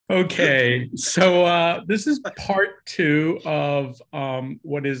Okay, so this is part two of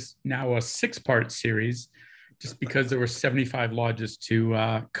what is now a six-part series, just because there were 75 lodges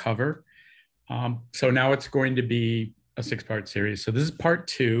to cover. So now it's going to be a six-part series. So this is part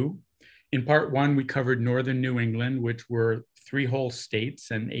two. In part one, we covered Northern New England, which were three whole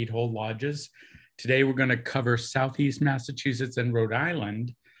states and eight whole lodges. Today, we're going to cover Southeast Massachusetts and Rhode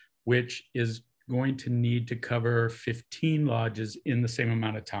Island, which is going to need to cover 15 lodges in the same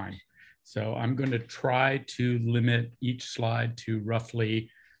amount of time. So I'm going to try to limit each slide to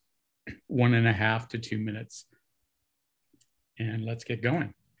roughly 1.5 to 2 minutes. And let's get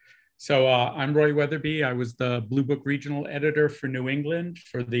going. So I'm Roy Wetherbee. I was the Blue Book Regional Editor for New England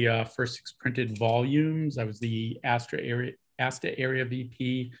for the first 6 printed volumes. I was the ASTA area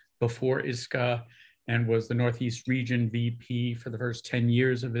VP before ISCA and was the Northeast Region VP for the first 10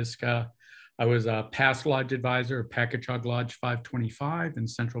 years of ISCA. I was a past lodge advisor of Noquochoke Lodge 525 in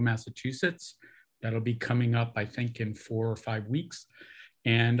central Massachusetts. That'll be coming up, I think, in 4 or 5 weeks.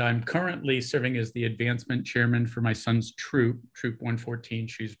 And I'm currently serving as the advancement chairman for my son's troop, Troop 114,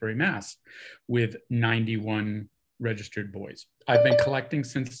 Shrewsbury, Mass, with 91 registered boys. I've been collecting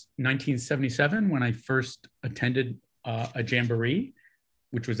since 1977 when I first attended a jamboree,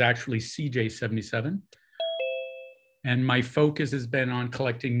 which was actually CJ 77. And my focus has been on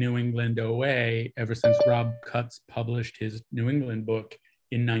collecting New England OA ever since Rob Cutts published his New England book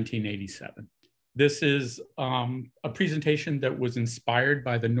in 1987. This is a presentation that was inspired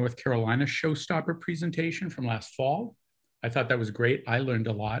by the North Carolina Showstopper presentation from last fall. I thought that was great. I learned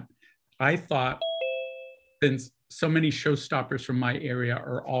a lot. I thought, since so many Showstoppers from my area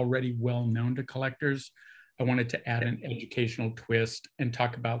are already well known to collectors, I wanted to add an educational twist and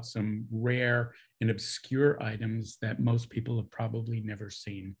talk about some rare and obscure items that most people have probably never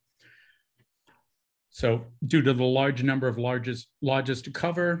seen. So due to the large number of lodges to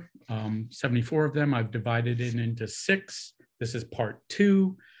cover, 74 of them, I've divided it into 6. This is part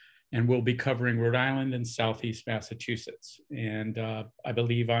 2, and we'll be covering Rhode Island and Southeast Massachusetts. And I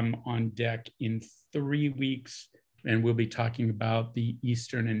believe I'm on deck in 3 weeks, and we'll be talking about the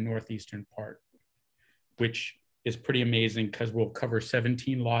eastern and northeastern part, which is pretty amazing because we'll cover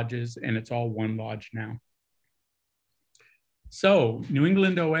 17 lodges and it's all one lodge now. So New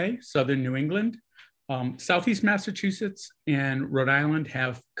England OA, Southern New England, Southeast Massachusetts and Rhode Island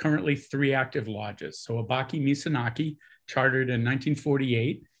have currently 3 active lodges. So Abaki Misanaki, chartered in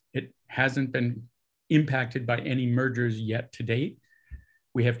 1948. It hasn't been impacted by any mergers yet to date.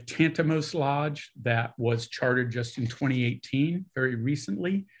 We have Tantamous Lodge that was chartered just in 2018, very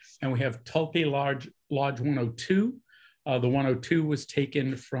recently. And we have Tulpe Lodge 102. The 102 was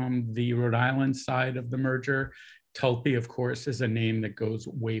taken from the Rhode Island side of the merger. Tulpe, of course, is a name that goes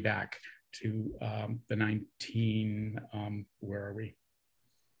way back to the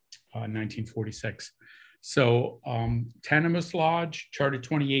 1946. So Tantamous Lodge, chartered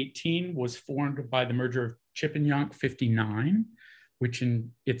 2018, was formed by the merger of Chippewyan 59, which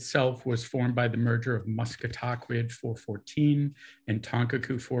in itself was formed by the merger of Muscataquid 414 and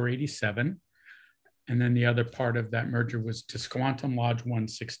Tonkaku 487. And then the other part of that merger was Tisquantum Lodge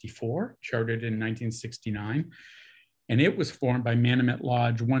 164, chartered in 1969. And it was formed by Manomet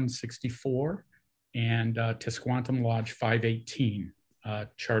Lodge 164 and Tisquantum Lodge 518,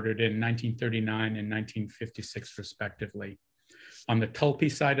 chartered in 1939 and 1956, respectively. On the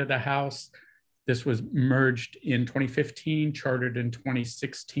Tulpe side of the house, this was merged in 2015, chartered in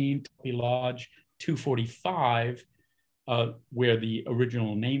 2016, Tulpe Lodge 245, where the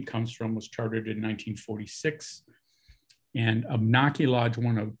original name comes from, was chartered in 1946. And Abnaki Lodge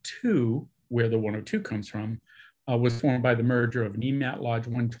 102, where the 102 comes from, was formed by the merger of Nemat Lodge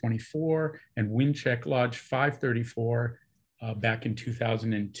 124 and Wincheck Lodge 534 back in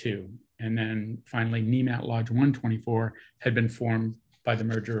 2002. And then finally, Nemat Lodge 124 had been formed by the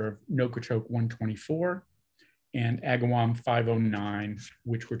merger of Noquochoke 124 and Agawam 509,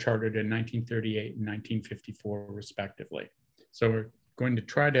 which were chartered in 1938 and 1954, respectively. So we're going to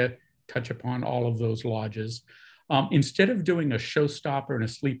try to touch upon all of those lodges. Instead of doing a showstopper and a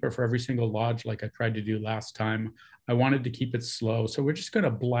sleeper for every single lodge like I tried to do last time, I wanted to keep it slow. So we're just going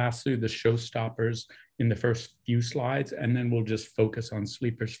to blast through the showstoppers in the first few slides, and then we'll just focus on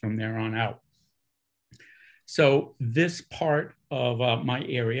sleepers from there on out. So this part of my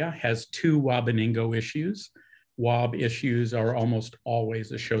area has 2 Wabaningo issues. Wab issues are almost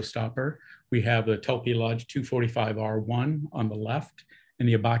always a showstopper. We have the Tulpe Lodge 245R1 on the left and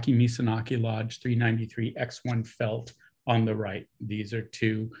the Abaki Misanaki Lodge 393 X1 Felt on the right. These are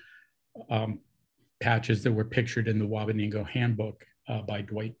 2 patches that were pictured in the Wabaningo Handbook by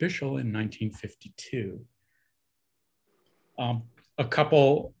Dwight Bishel in 1952. A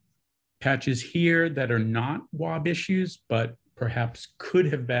couple Patches here that are not WOB issues, but perhaps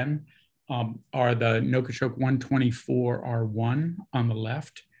could have been, are the Noquochoke 124 R1 on the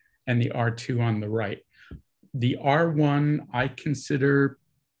left and the R2 on the right. The R1 I consider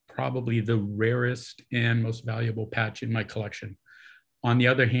probably the rarest and most valuable patch in my collection. On the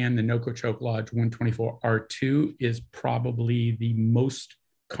other hand, the Noquochoke Lodge 124 R2 is probably the most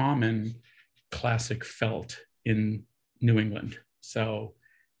common classic felt in New England. So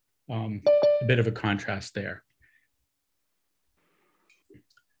a bit of a contrast there.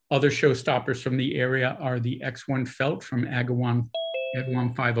 Other showstoppers from the area are the X1 felt from Agawam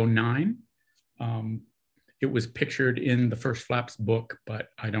 509. It was pictured in the First Flaps book, but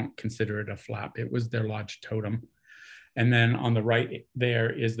I don't consider it a flap. It was their lodge totem. And then on the right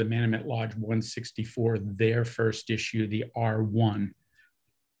there is the Tantamous Lodge 164, their first issue, the R1.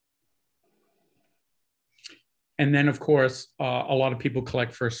 And then, of course, a lot of people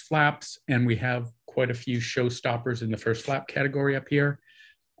collect First Flaps, and we have quite a few showstoppers in the First Flap category up here.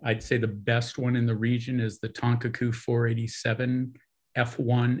 I'd say the best one in the region is the Tonkaku 487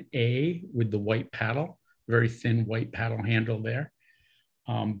 F1A with the white paddle, very thin white paddle handle there.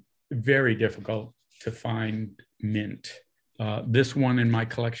 Very difficult to find mint. This one in my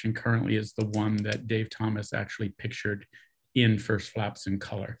collection currently is the one that Dave Thomas actually pictured in First Flaps in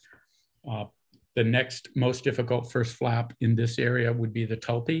color. The next most difficult First Flap in this area would be the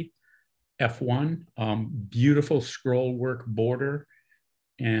Tulpe F1, beautiful scroll work border.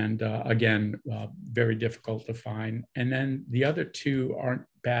 And again, very difficult to find. And then the other two aren't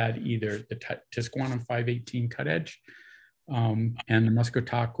bad either. The Tisquantum 518 cut edge and the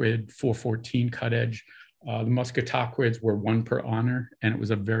Muscatoquid 414 cut edge. The Muscatoquids were one per honor, and it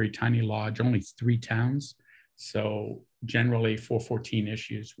was a very tiny lodge, only 3 towns. So generally 414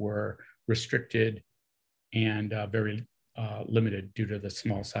 issues were restricted and very limited due to the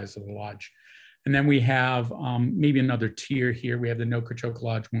small size of the lodge. And then we have maybe another tier here. We have the Noquochoke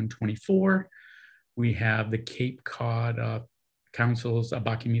Lodge 124. We have the Cape Cod Council's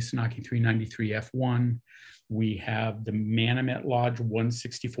Abaki Misanaki 393 F1. We have the Manamet Lodge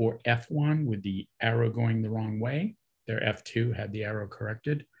 164 F1 with the arrow going the wrong way. Their F2 had the arrow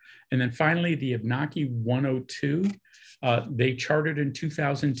corrected. And then finally, the Abnaki 102. They chartered in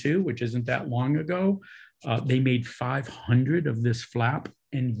 2002, which isn't that long ago. They made 500 of this flap,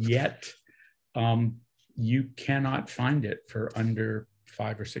 and yet you cannot find it for under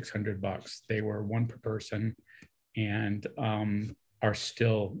 $500 or $600. They were one per person and are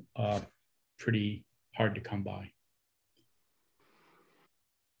still pretty hard to come by.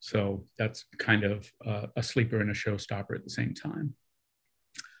 So that's kind of a sleeper and a showstopper at the same time.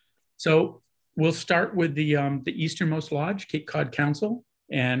 So we'll start with the easternmost lodge, Cape Cod Council,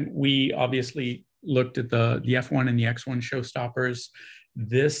 and we obviously looked at the F1 and the X1 showstoppers.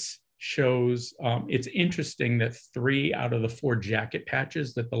 This shows, it's interesting that 3 out of the 4 jacket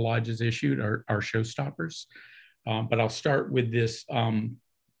patches that the lodge has issued are showstoppers. But I'll start with this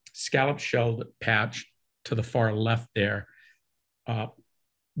scallop shelled patch to the far left there,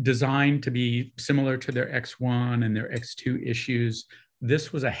 designed to be similar to their X1 and their X2 issues.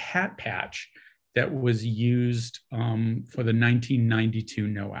 This was a hat patch that was used for the 1992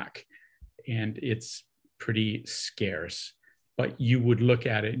 NOAC, and it's pretty scarce. But you would look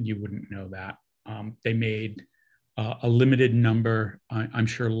at it and you wouldn't know that. They made a limited number, I'm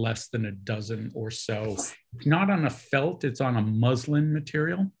sure less than a dozen or so. It's not on a felt, it's on a muslin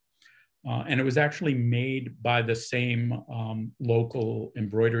material. And it was actually made by the same local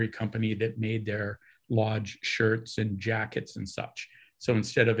embroidery company that made their lodge shirts and jackets and such. So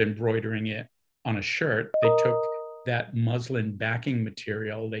instead of embroidering it on a shirt, they took that muslin backing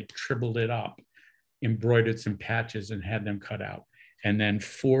material, they tribbled it up, embroidered some patches and had them cut out. And then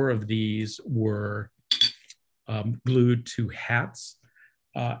 4 of these were glued to hats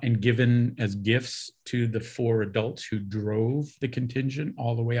and given as gifts to the 4 adults who drove the contingent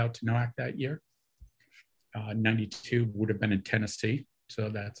all the way out to NOAC that year. 92 would have been in Tennessee, so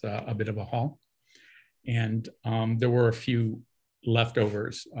that's a bit of a haul. And there were a few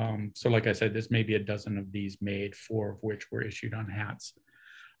leftovers. So like I said, there's maybe a dozen of these made, 4 of which were issued on hats.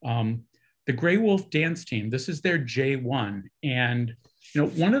 The Grey Wolf Dance Team, this is their J1. And you know,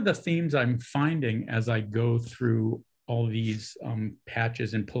 one of the themes I'm finding as I go through all these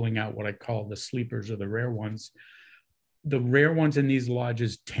patches and pulling out what I call the sleepers or the rare ones in these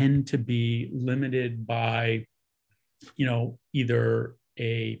lodges tend to be limited by, you know, either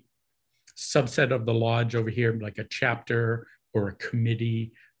a subset of the lodge over here, like a chapter or a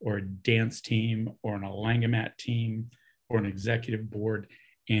committee or a dance team or an Alangamat team or an executive board.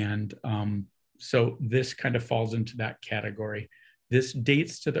 And so this kind of falls into that category. This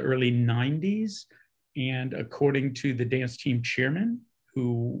dates to the early 90s. And according to the dance team chairman,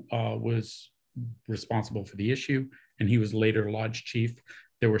 who was responsible for the issue, and he was later lodge chief,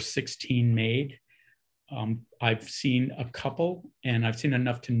 there were 16 made. I've seen a couple, and I've seen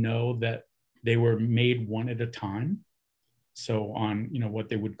enough to know that they were made one at a time. So on, what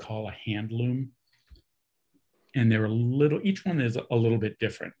they would call a hand loom. And they're each one is a little bit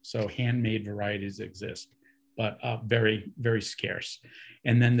different. So handmade varieties exist, but very, very scarce.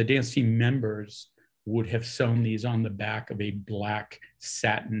 And then the dance team members would have sewn these on the back of a black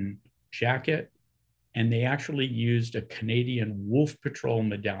satin jacket. And they actually used a Canadian Wolf Patrol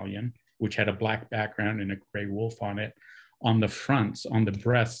medallion, which had a black background and a gray wolf on it, on the fronts, on the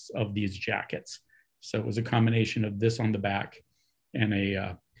breasts of these jackets. So it was a combination of this on the back and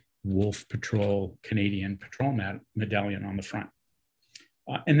a Wolf Patrol Canadian Patrol medallion on the front.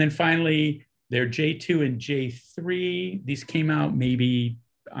 And then finally, their J2 and J3, these came out maybe,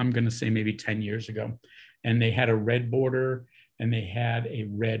 I'm going to say maybe 10 years ago. And they had a red border and they had a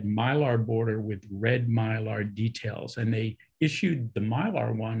red Mylar border with red Mylar details. And they issued the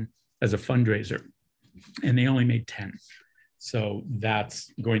Mylar one as a fundraiser, and they only made 10. So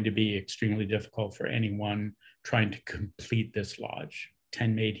that's going to be extremely difficult for anyone trying to complete this lodge.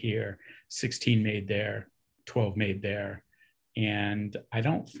 10 made here, 16 made there, 12 made there. And I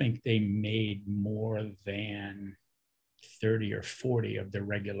don't think they made more than 30 or 40 of the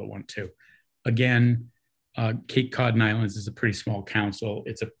regular one too. Again, Cape Cod and Islands is a pretty small council.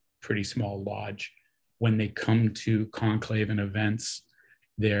 It's a pretty small lodge. When they come to conclave and events,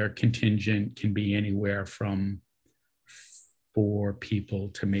 their contingent can be anywhere from 4 people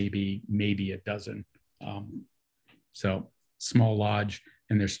to maybe a dozen. So small lodge,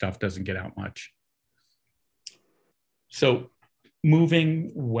 and their stuff doesn't get out much. So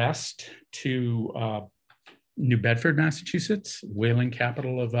moving west to New Bedford, Massachusetts, whaling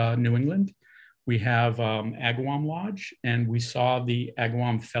capital of New England, we have Agawam Lodge, and we saw the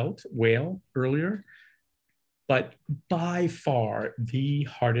Agawam felt whale earlier. But by far, the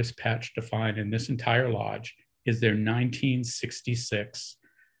hardest patch to find in this entire lodge is their 1966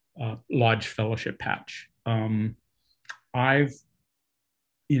 Lodge Fellowship patch.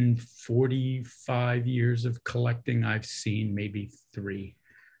 In 45 years of collecting, I've seen maybe 3.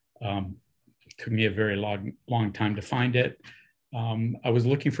 It took me a very long time to find it. I was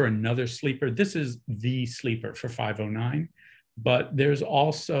looking for another sleeper. This is the sleeper for 509, but there's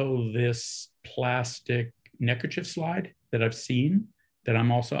also this plastic neckerchief slide that I've seen that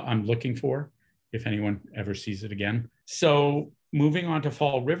I'm looking for if anyone ever sees it again. So moving on to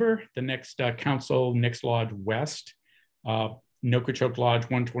Fall River, the next next lodge west, Noquochoke Lodge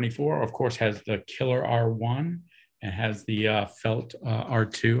 124, of course, has the killer R1 and has the felt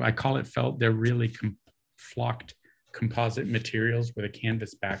R2. I call it felt. They're really flocked composite materials with a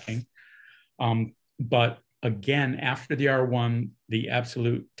canvas backing. But again, after the R1, the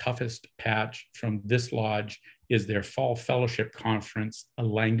absolute toughest patch from this lodge is their Fall Fellowship Conference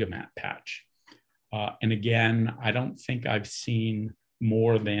Alangamat patch. And again, I don't think I've seen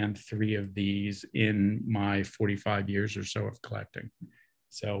more than 3 of these in my 45 years or so of collecting.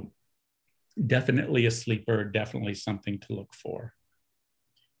 So definitely a sleeper, definitely something to look for.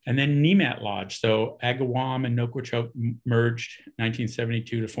 And then Nemat Lodge. So Agawam and Noquochoke merged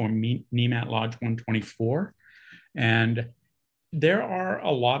 1972 to form Nemat Lodge 124. And there are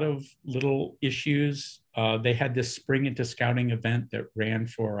a lot of little issues. They had this Spring into Scouting event that ran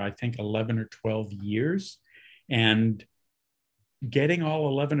for, I think, 11 or 12 years. And getting all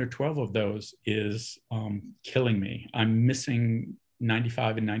 11 or 12 of those is killing me. I'm missing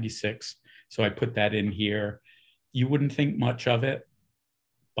 95 and 96. So I put that in here. You wouldn't think much of it,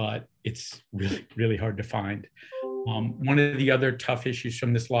 but it's really, really hard to find. One of the other tough issues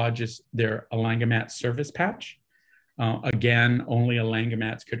from this lodge is their Alangamat service patch. Again, only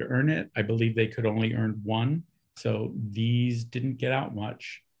Alangamats could earn it. I believe they could only earn 1. So these didn't get out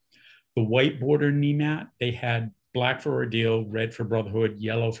much. The white border Nemat, they had black for Ordeal, red for Brotherhood,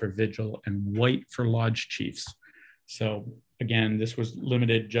 yellow for Vigil, and white for Lodge Chiefs. So again, this was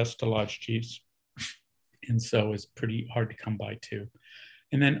limited just to Lodge Chiefs. And so it's pretty hard to come by too.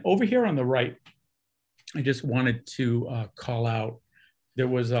 And then over here on the right, I just wanted to call out, there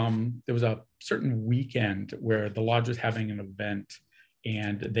was a certain weekend where the lodge was having an event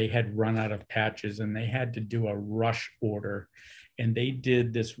and they had run out of patches and they had to do a rush order. And they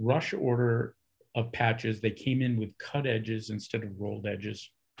did this rush order of patches. They came in with cut edges instead of rolled edges.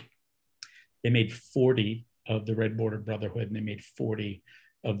 They made 40 of the red bordered Brotherhood and they made 40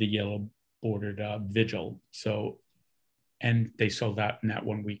 of the yellow bordered Vigil. So, and they sold that in that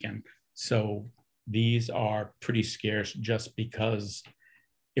one weekend. So these are pretty scarce just because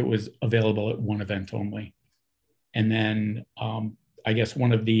it was available at one event only. And then I guess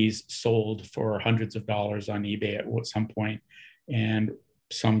one of these sold for hundreds of dollars on eBay at some point, and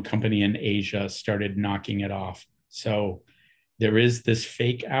some company in Asia started knocking it off. So there is this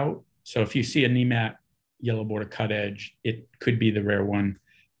fake out. So if you see a NEMAT yellow border cut edge, it could be the rare one,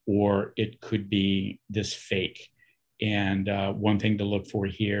 or it could be this fake. And one thing to look for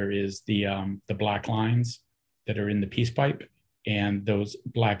here is the black lines that are in the piece pipe, and those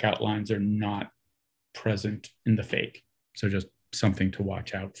black outlines are not present in the fake. So just something to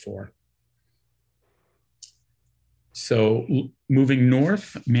watch out for. So moving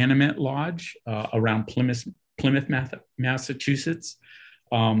north, Manomet Lodge around Plymouth, Massachusetts,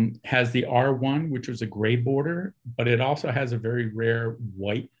 has the R1, which was a gray border, but it also has a very rare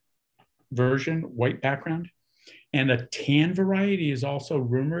white version, white background. And a tan variety is also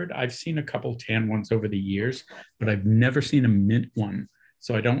rumored. I've seen a couple tan ones over the years, but I've never seen a mint one.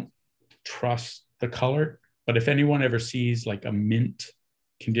 So I don't trust the color. But if anyone ever sees like a mint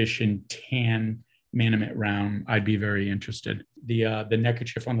condition tan Manomet round, I'd be very interested. The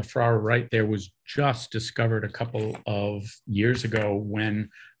neckerchief on the far right there was just discovered a couple of years ago when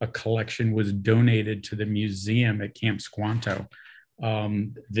a collection was donated to the museum at Camp Squanto.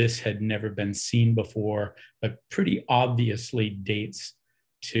 This had never been seen before, but pretty obviously dates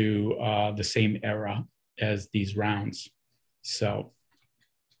to the same era as these rounds. So,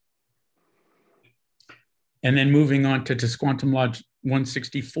 and then moving on to Tisquantum Lodge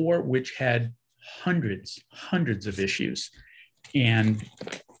 164, which had hundreds of issues. And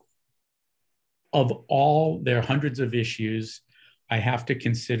of all their hundreds of issues, I have to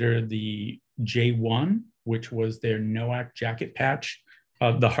consider the J1, which was their NOAC jacket patch,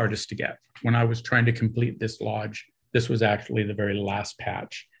 the hardest to get. When I was trying to complete this lodge, this was actually the very last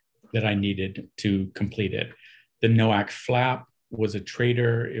patch that I needed to complete it. The NOAC flap was a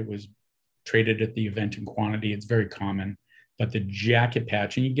trader. It was traded at the event in quantity. It's very common. But the jacket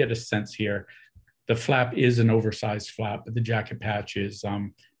patch, and you get a sense here, the flap is an oversized flap, but the jacket patch is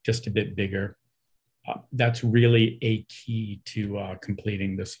just a bit bigger. That's really a key to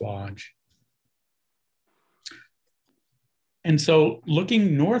completing this lodge. And so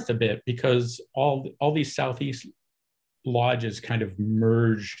looking north a bit, because all these Southeast lodges kind of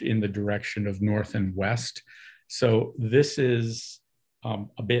merged in the direction of north and west. So this is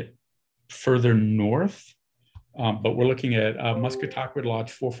a bit further north, but we're looking at Noquochoke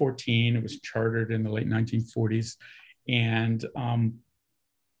Lodge 414. It was chartered in the late 1940s. And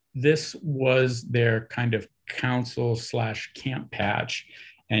this was their kind of council / camp patch.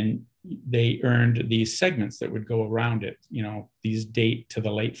 And they earned these segments that would go around it. You know, these date to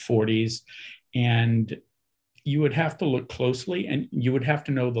the late 40s. And you would have to look closely, and you would have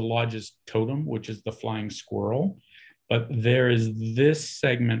to know the lodge's totem, which is the flying squirrel. But there is this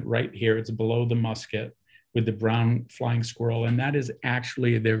segment right here. It's below the musket with the brown flying squirrel. And that is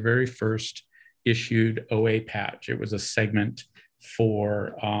actually their very first issued OA patch. It was a segment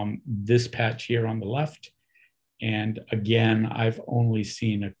for this patch here on the left. And again, I've only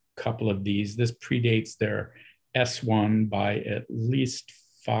seen a couple of these. This predates their S1 by at least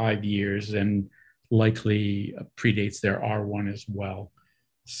 5 years, and likely predates their R1 as well.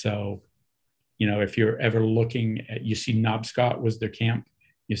 So, you know, if you're ever looking at, you see Knobscot was their camp,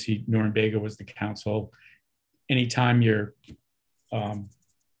 you see Norumbega was the council. Anytime you're, you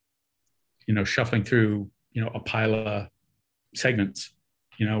know, shuffling through, you know, a pile of segments,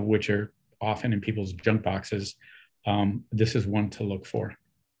 you know, which are often in people's junk boxes, this is one to look for.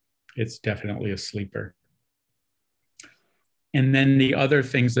 It's definitely a sleeper. And then the other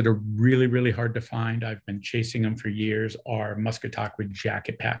things that are really, really hard to find, I've been chasing them for years, are Musketaquid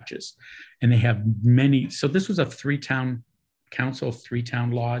jacket patches. And they have many. So this was a three-town council,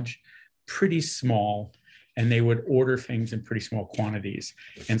 three-town lodge, pretty small. And they would order things in pretty small quantities.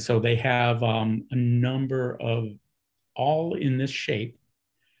 And so they have a number of, all in this shape.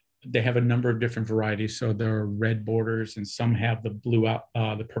 They have a number of different varieties. So there are red borders, and some have the blue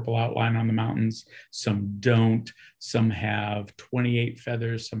the purple outline on the mountains. Some don't. Some have 28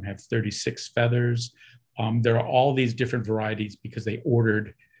 feathers. Some have 36 feathers. There are all these different varieties because they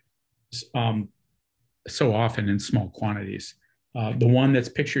ordered so often in small quantities. The one that's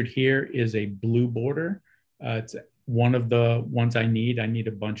pictured here is a blue border. It's one of the ones I need. I need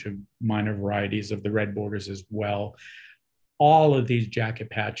a bunch of minor varieties of the red borders as well. All of these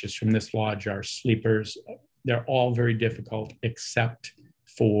jacket patches from this lodge are sleepers. They're all very difficult, except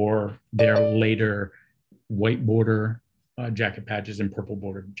for their later white border jacket patches and purple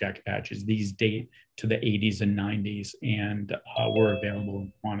bordered jacket patches. These date to the 80s and 90s and were available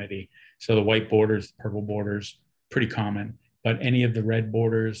in quantity. So the white borders, the purple borders, pretty common, but any of the red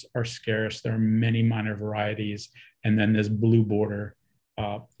borders are scarce. There are many minor varieties. And then this blue border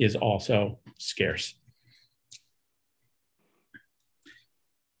is also scarce.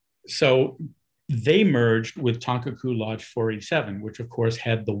 So they merged with Noquochoke Lodge 487, which of course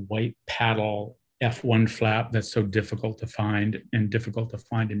had the white paddle F1 flap that's so difficult to find and difficult to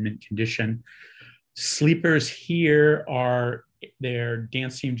find in mint condition. Sleepers here are their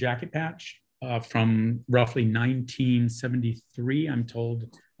dance team jacket patch from roughly 1973. I'm told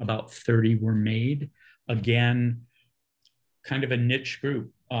about 30 were made. Again, kind of a niche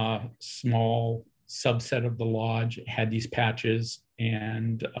group, small subset of the lodge had these patches.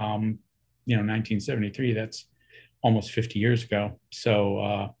 And, 1973, that's almost 50 years ago.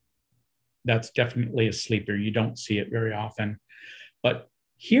 So that's definitely a sleeper. You don't see it very often. But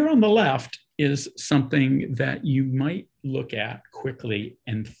here on the left is something that you might look at quickly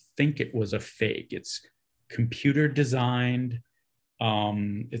and think it was a fake. It's computer designed.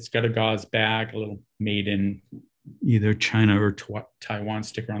 It's got a gauze bag, a little made in either China or Taiwan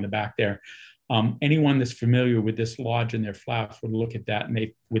sticker on the back there. Anyone that's familiar with this lodge and their flaps would look at that and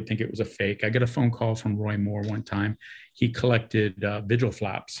they would think it was a fake. I got a phone call from Roy Moore one time. He collected vigil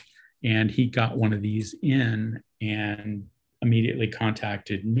flaps and he got one of these in and immediately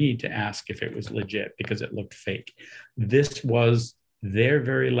contacted me to ask if it was legit because it looked fake. This was their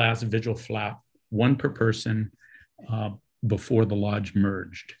very last vigil flap, one per person before the lodge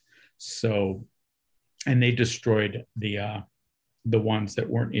merged. So, and they destroyed the ones that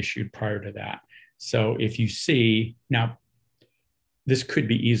weren't issued prior to that. So if you see, now this could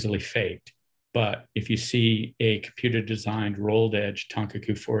be easily faked, but if you see a computer designed rolled edge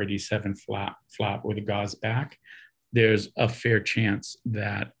Noquochoke 487 flap with a gauze back, there's a fair chance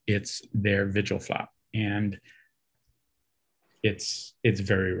that it's their vigil flap. And it's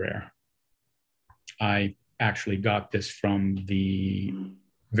very rare. I actually got this from the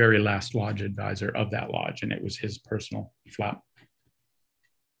very last lodge advisor of that lodge, and it was his personal flap.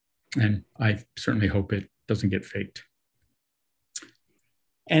 And I certainly hope it doesn't get faked.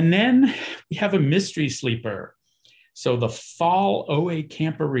 And then we have a mystery sleeper. So the Fall OA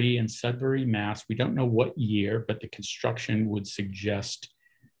Camporee in Sudbury, Mass. We don't know what year, but the construction would suggest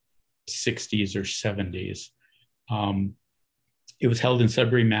 60s or 70s. It was held in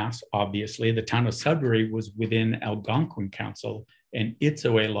Sudbury, Mass. Obviously, the town of Sudbury was within Algonquin Council, and its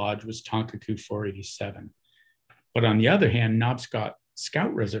OA Lodge was Noquochoke 487. But on the other hand, Knobscot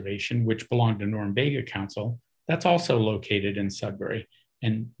Scout Reservation, which belonged to Norumbega Council, that's also located in Sudbury,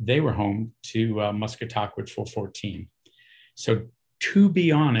 and they were home to Musketaquid 414. So to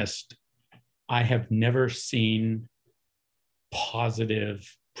be honest, I have never seen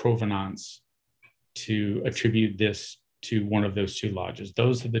positive provenance to attribute this to one of those two lodges.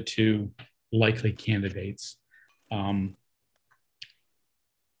 Those are the two likely candidates. But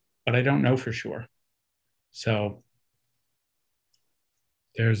I don't know for sure. So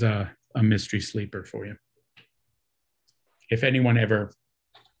there's a mystery sleeper for you. If anyone ever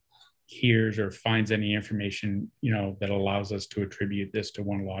hears or finds any information, that allows us to attribute this to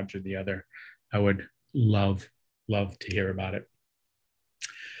one lodge or the other, I would love to hear about it.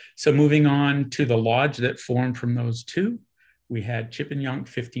 So moving on to the lodge that formed from those two, we had Chipping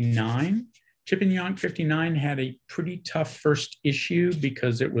 59. Chipping 59 had a pretty tough first issue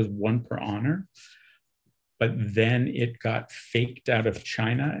because it was one per honor, but then it got faked out of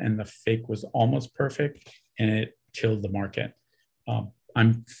China and the fake was almost perfect and it killed the market.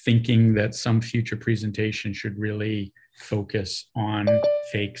 I'm thinking that some future presentation should really focus on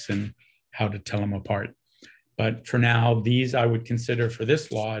fakes and how to tell them apart. But for now, these I would consider for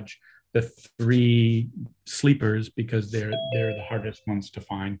this lodge the three sleepers because they're the hardest ones to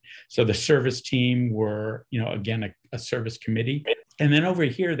find. So the service team were, again, a service committee. And then over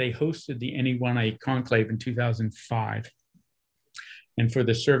here, they hosted the NE1A Conclave in 2005. And for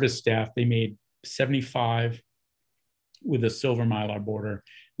the service staff, they made 75 with a silver mylar border,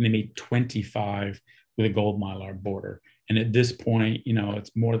 and they made 25 with a gold mylar border. And at this point,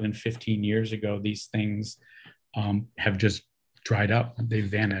 it's more than 15 years ago, these things have just dried up, they've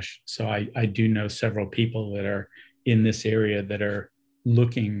vanished. So I do know several people that are in this area that are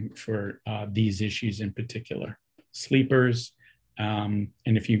looking for these issues in particular. Sleepers, and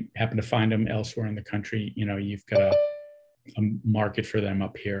if you happen to find them elsewhere in the country, you've got a market for them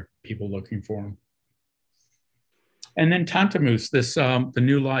up here, people looking for them. And then Tantamous, the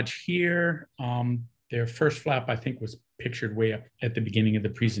new lodge here, their first flap, I think, was pictured way up at the beginning of the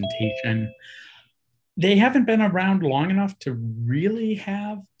presentation. They haven't been around long enough to really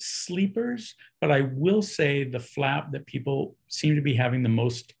have sleepers, but I will say the flap that people seem to be having the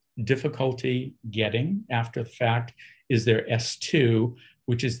most difficulty getting after the fact is their S2,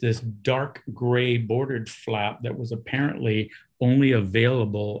 which is this dark gray bordered flap that was apparently only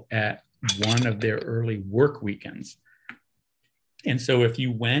available at one of their early work weekends. And so if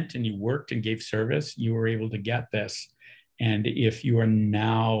you went and you worked and gave service, you were able to get this. And if you are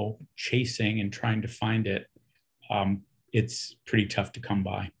now chasing and trying to find it, it's pretty tough to come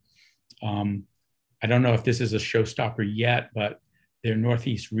by. I don't know if this is a showstopper yet, but their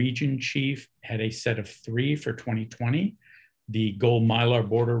Northeast region chief had a set of 3 for 2020. The gold mylar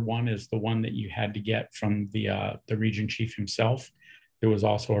border one is the one that you had to get from the region chief himself. There was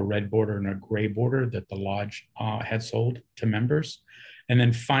also a red border and a gray border that the lodge had sold to members. And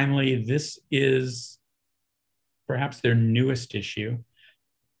then finally, this is perhaps their newest issue.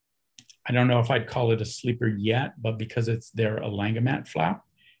 I don't know if I'd call it a sleeper yet, but because it's their Alangamat flap,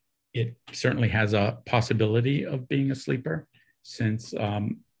 it certainly has a possibility of being a sleeper, since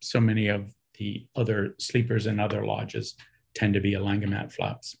so many of the other sleepers in other lodges tend to be Alangamat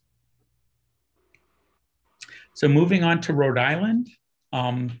flaps. So moving on to Rhode Island,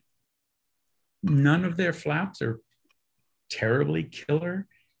 none of their flaps are terribly killer.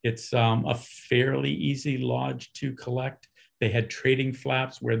 It's a fairly easy lodge to collect. They had trading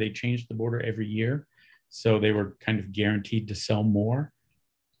flaps where they changed the border every year, so they were kind of guaranteed to sell more.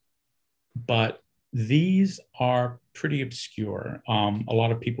 But these are pretty obscure. A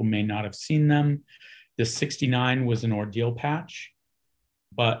lot of people may not have seen them. The 69 was an ordeal patch,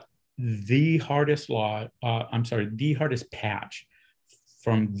 but the hardest the hardest patch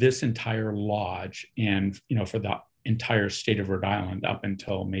from this entire lodge, and for the entire state of Rhode Island up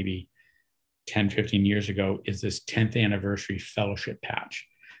until maybe 10, 15 years ago, is this 10th anniversary fellowship patch.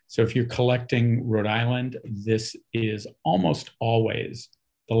 So if you're collecting Rhode Island, this is almost always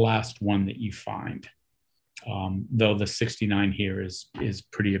the last one that you find, though the 69 here is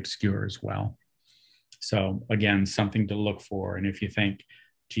pretty obscure as well. So again, something to look for. And if you think,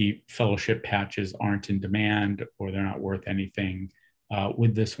 gee, fellowship patches aren't in demand or they're not worth anything,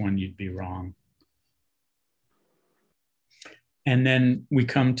 with this one, you'd be wrong. And then we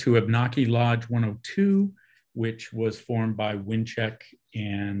come to Noquochoke Lodge 102, which was formed by Wincheck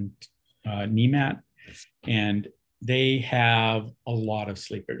and Nemat. And they have a lot of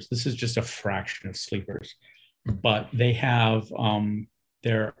sleepers. This is just a fraction of sleepers, but they have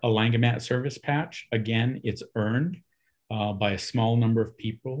their Alangamat service patch. Again, it's earned by a small number of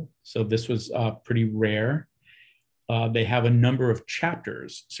people. So this was pretty rare. They have a number of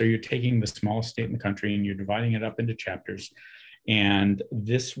chapters. So you're taking the smallest state in the country and you're dividing it up into chapters. And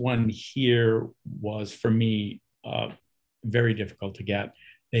this one here was, for me, very difficult to get.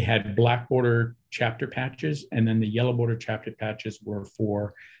 They had black border chapter patches, and then the yellow border chapter patches were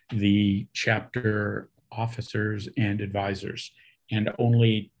for the chapter officers and advisors. And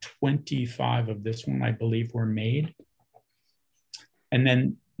only 25 of this one, I believe, were made. And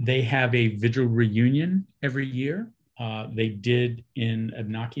then they have a vigil reunion every year. They did in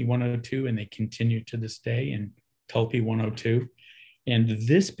Noquochoke 102, and they continue to this day in Tulpe 102. And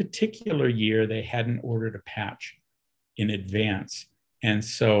this particular year, they hadn't ordered a patch in advance. And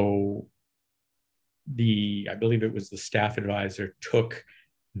so I believe it was the staff advisor, took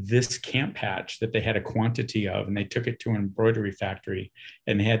this camp patch that they had a quantity of, and they took it to an embroidery factory,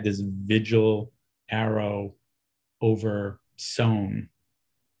 and they had this vigil arrow over sewn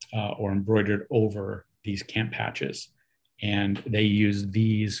or embroidered over these camp patches. And they used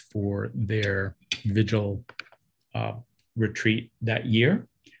these for their vigil retreat that year.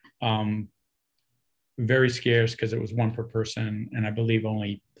 Very scarce because it was one per person, and I believe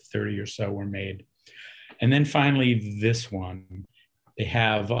only 30 or so were made. And then finally, this one, they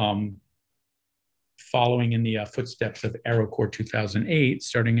have, following in the footsteps of AeroCorps 2008,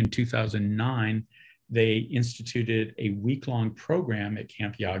 starting in 2009, they instituted a week-long program at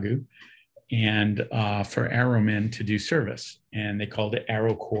Camp Yagu and for aeromen to do service, and they called it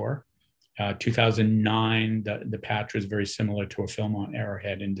AeroCorps. 2009, the patch was very similar to a Philmont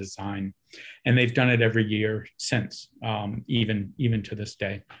Arrowhead in design, and they've done it every year since, even to this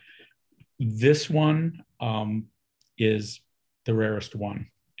day. This one is the rarest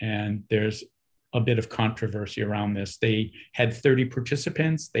one, and there's a bit of controversy around this. They had 30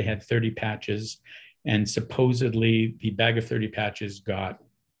 participants, they had 30 patches, and supposedly the bag of 30 patches got,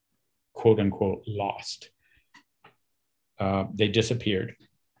 quote unquote, lost. They disappeared.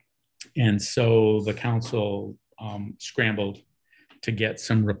 And so the council scrambled to get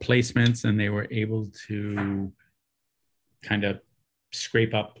some replacements, and they were able to kind of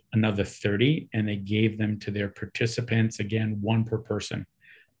scrape up another 30, and they gave them to their participants, again, one per person.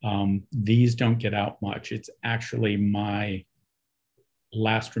 These don't get out much. It's actually my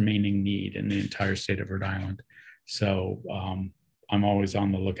last remaining need in the entire state of Rhode Island. So I'm always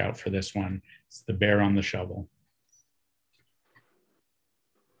on the lookout for this one. It's the bear on the shovel.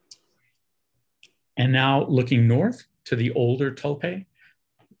 And now looking north to the older tulpe,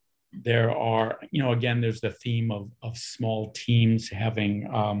 there are, again, there's the theme of small teams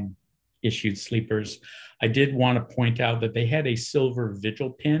having issued sleepers. I did want to point out that they had a silver vigil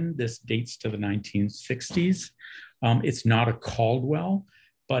pin. This dates to the 1960s. It's not a Caldwell,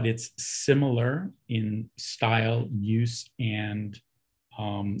 but it's similar in style, use, and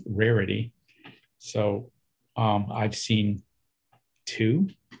rarity. So I've seen two,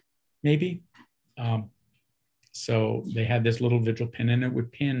 maybe. So they had this little vigil pin, and it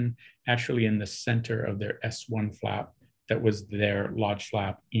would pin actually in the center of their S1 flap that was their lodge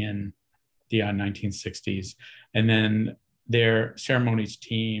flap in the 1960s. And then their ceremonies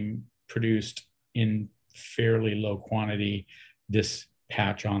team produced in fairly low quantity this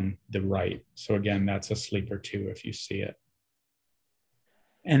patch on the right. So again, that's a sleeper too, if you see it.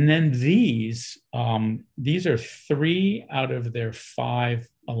 And then these are 3 out of their 5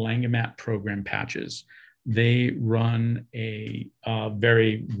 Alangamat program patches. They run a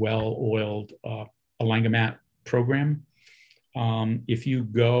very well-oiled Alangamat program. If you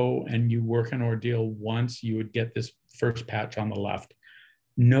go and you work an ordeal once, you would get this first patch on the left.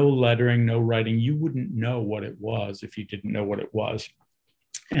 No lettering, no writing. You wouldn't know what it was if you didn't know what it was.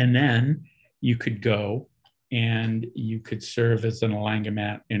 And then you could go and you could serve as an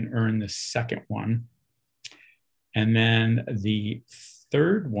Alangamat and earn the second one. And then the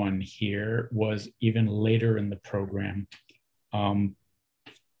third one here was even later in the program. I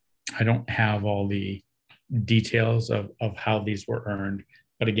don't have all the details of how these were earned,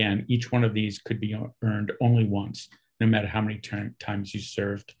 but again, each one of these could be earned only once, no matter how many times you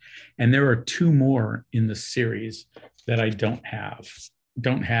served. And there are 2 more in the series that I don't have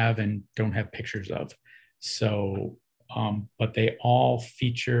and don't have pictures of. So, but they all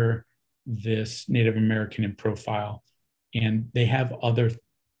feature this Native American in profile, and they have other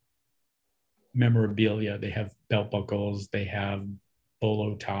memorabilia. They have belt buckles, they have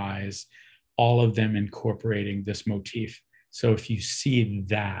bolo ties, all of them incorporating this motif. So if you see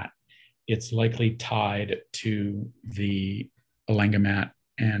that, it's likely tied to the Alangamat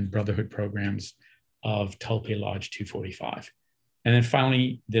and Brotherhood programs of Tulpe Lodge 245. And then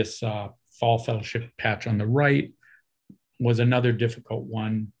finally, this Fall Fellowship patch on the right was another difficult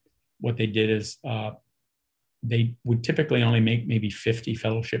one. What they did is they would typically only make maybe 50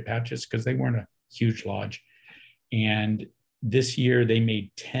 fellowship patches because they weren't a huge lodge. And this year they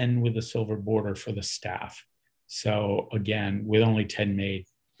made 10 with a silver border for the staff. So again, with only 10 made,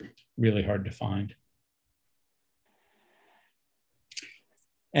 really hard to find.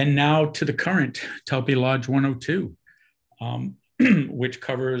 And now to the current Tulpe Lodge 102, which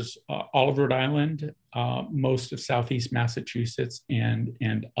covers all of Rhode Island, most of Southeast Massachusetts,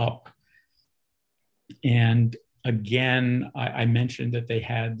 and up. And again, I mentioned that they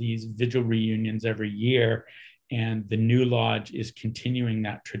had these vigil reunions every year, and the new lodge is continuing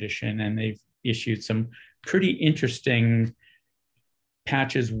that tradition, and they've issued some pretty interesting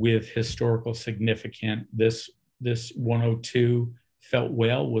patches with historical significance. This 102 felt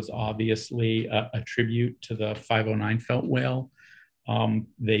whale was obviously a tribute to the 509 felt whale.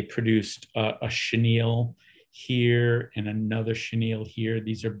 They produced a chenille here and another chenille here.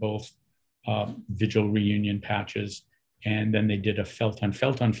 These are both vigil reunion patches. And then they did a felt on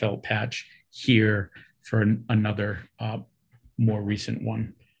felt patch here for another more recent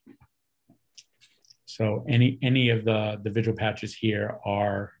one. So any of the vigil patches here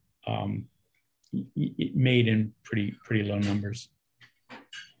are made in pretty low numbers.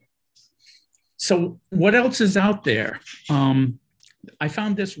 So what else is out there? I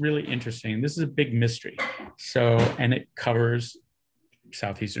found this really interesting. This is a big mystery. So, and it covers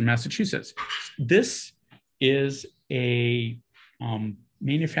Southeastern Massachusetts. This is a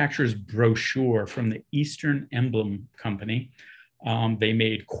manufacturer's brochure from the Eastern Emblem Company. They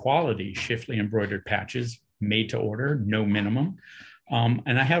made quality Shifley embroidered patches, made to order, no minimum.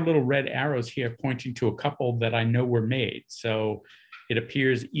 And I have little red arrows here pointing to a couple that I know were made. So it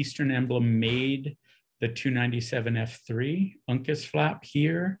appears Eastern Emblem made the 297 F3 Uncas flap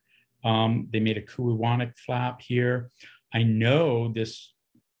here. They made a Kuiwanic flap here. I know this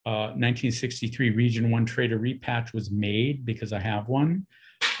 1963 Region 1 Trader repatch was made because I have one.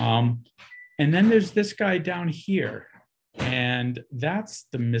 And then there's this guy down here, and that's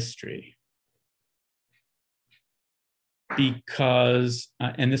the mystery. because,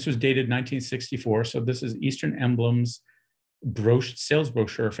 and this was dated 1964, so this is Eastern Emblems sales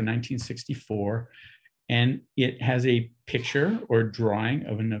brochure for 1964, and it has a picture or drawing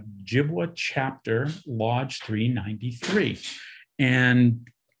of an Ojibwa chapter, Lodge 393. And,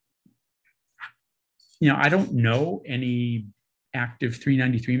 I don't know any active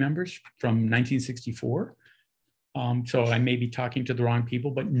 393 members from 1964. So I may be talking to the wrong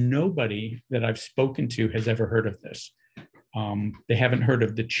people, but nobody that I've spoken to has ever heard of this. They haven't heard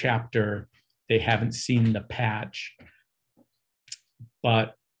of the chapter. They haven't seen the patch.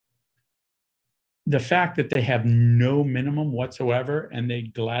 But the fact that they have no minimum whatsoever and they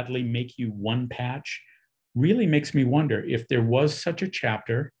gladly make you one patch really makes me wonder if there was such a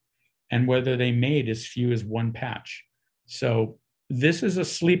chapter and whether they made as few as one patch. So this is a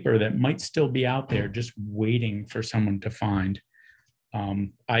sleeper that might still be out there just waiting for someone to find.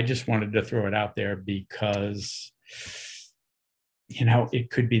 I just wanted to throw it out there because, it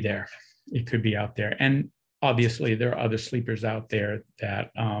could be there. It could be out there. And obviously there are other sleepers out there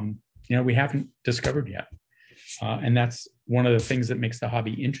that, we haven't discovered yet. And that's one of the things that makes the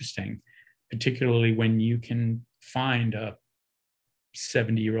hobby interesting, particularly when you can find a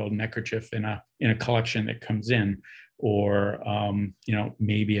 70-year-old neckerchief in a collection that comes in, or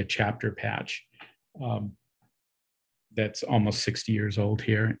maybe a chapter patch that's almost 60 years old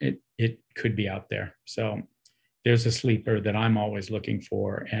here. It could be out there. So there's a sleeper that I'm always looking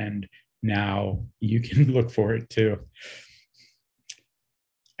for, and now you can look for it too.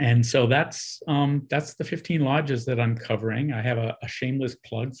 And so that's the 15 lodges that I'm covering. I have a shameless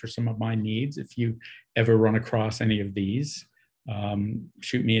plug for some of my needs. If you ever run across any of these,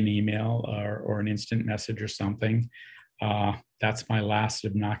 shoot me an email or an instant message or something. That's my last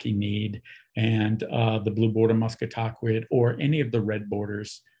of Naki need. And the blue border Muscataquid or any of the red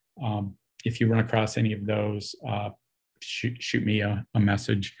borders. If you run across any of those, shoot me a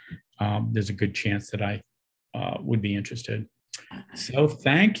message. There's a good chance that I would be interested. So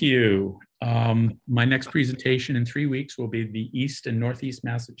thank you. My next presentation in 3 weeks will be the East and Northeast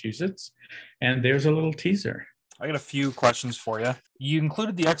Massachusetts. And there's a little teaser. I got a few questions for you. You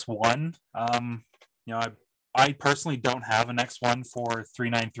included the X1. I personally don't have an X1 for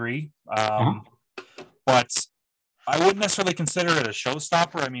 393, but I wouldn't necessarily consider it a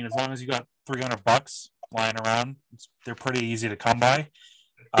showstopper. I mean, as long as you got $300 lying around, they're pretty easy to come by.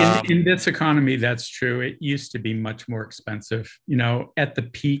 In this economy, that's true. It used to be much more expensive. At the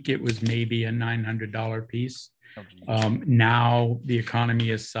peak, it was maybe a $900 piece. Now the economy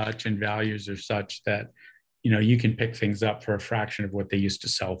is such and values are such that, you can pick things up for a fraction of what they used to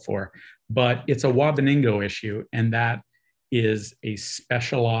sell for. But it's a Wabaningo issue, and that is a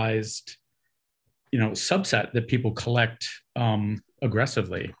specialized, subset that people collect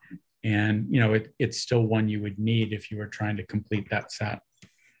aggressively. And, it's still one you would need if you were trying to complete that set.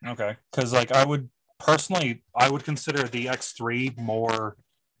 Okay, because I would consider the X3 more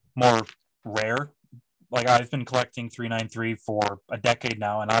rare. I've been collecting 393 for a decade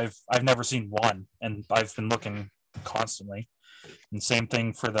now, and I've never seen one, and I've been looking constantly. And same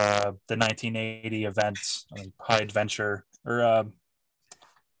thing for the 1980 event, High Adventure High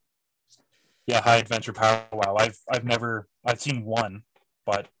Adventure Powwow. I've seen one,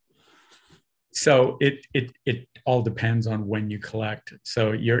 but. So it all depends on when you collect.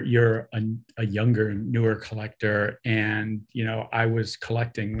 So you're a younger, newer collector, and I was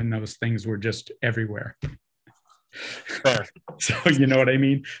collecting when those things were just everywhere. Fair. So you know what I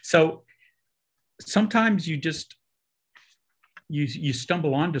mean? So sometimes you just you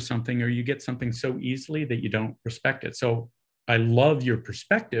stumble onto something, or you get something so easily that you don't respect it. So I love your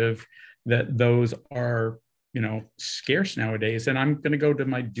perspective that those are scarce nowadays. And I'm going to go to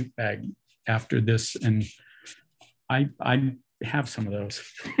my Duke bag after this, and I have some of those.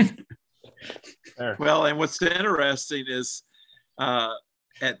 Well, and what's interesting is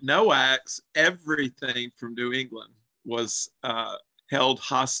at NOAX, everything from New England was held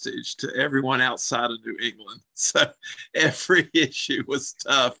hostage to everyone outside of New England. So every issue was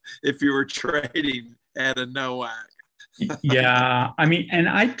tough if you were trading at a NOAC. Yeah, I mean, and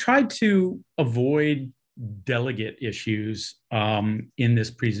I tried to avoid delegate issues in this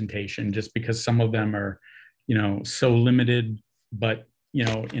presentation, just because some of them are, so limited, but,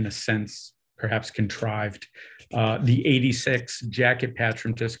 in a sense, perhaps contrived. The 86 jacket patch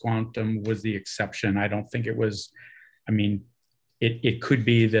from Tisquantum was the exception. I don't think it was, it could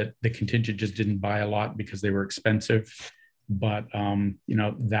be that the contingent just didn't buy a lot because they were expensive, but,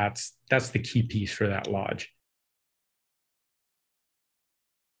 that's the key piece for that lodge.